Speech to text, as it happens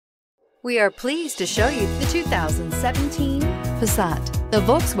We are pleased to show you the 2017 Passat. The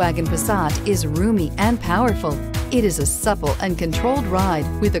Volkswagen Passat is roomy and powerful. It is a supple and controlled ride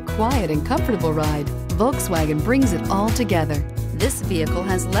with a quiet and comfortable ride. Volkswagen brings it all together. This vehicle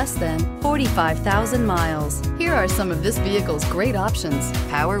has less than 45,000 miles. Here are some of this vehicle's great options: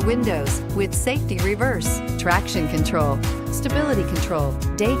 power windows with safety reverse, traction control, stability control,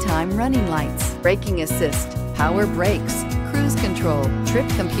 daytime running lights, braking assist, power brakes, cruise control, trip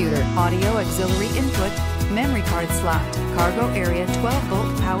computer, audio auxiliary input, memory card slot, cargo area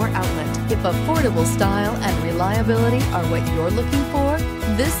 12-volt power outlet. If affordable style and reliability are what you're looking for,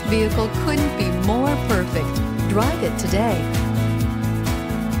 this vehicle couldn't be more perfect. Drive it today.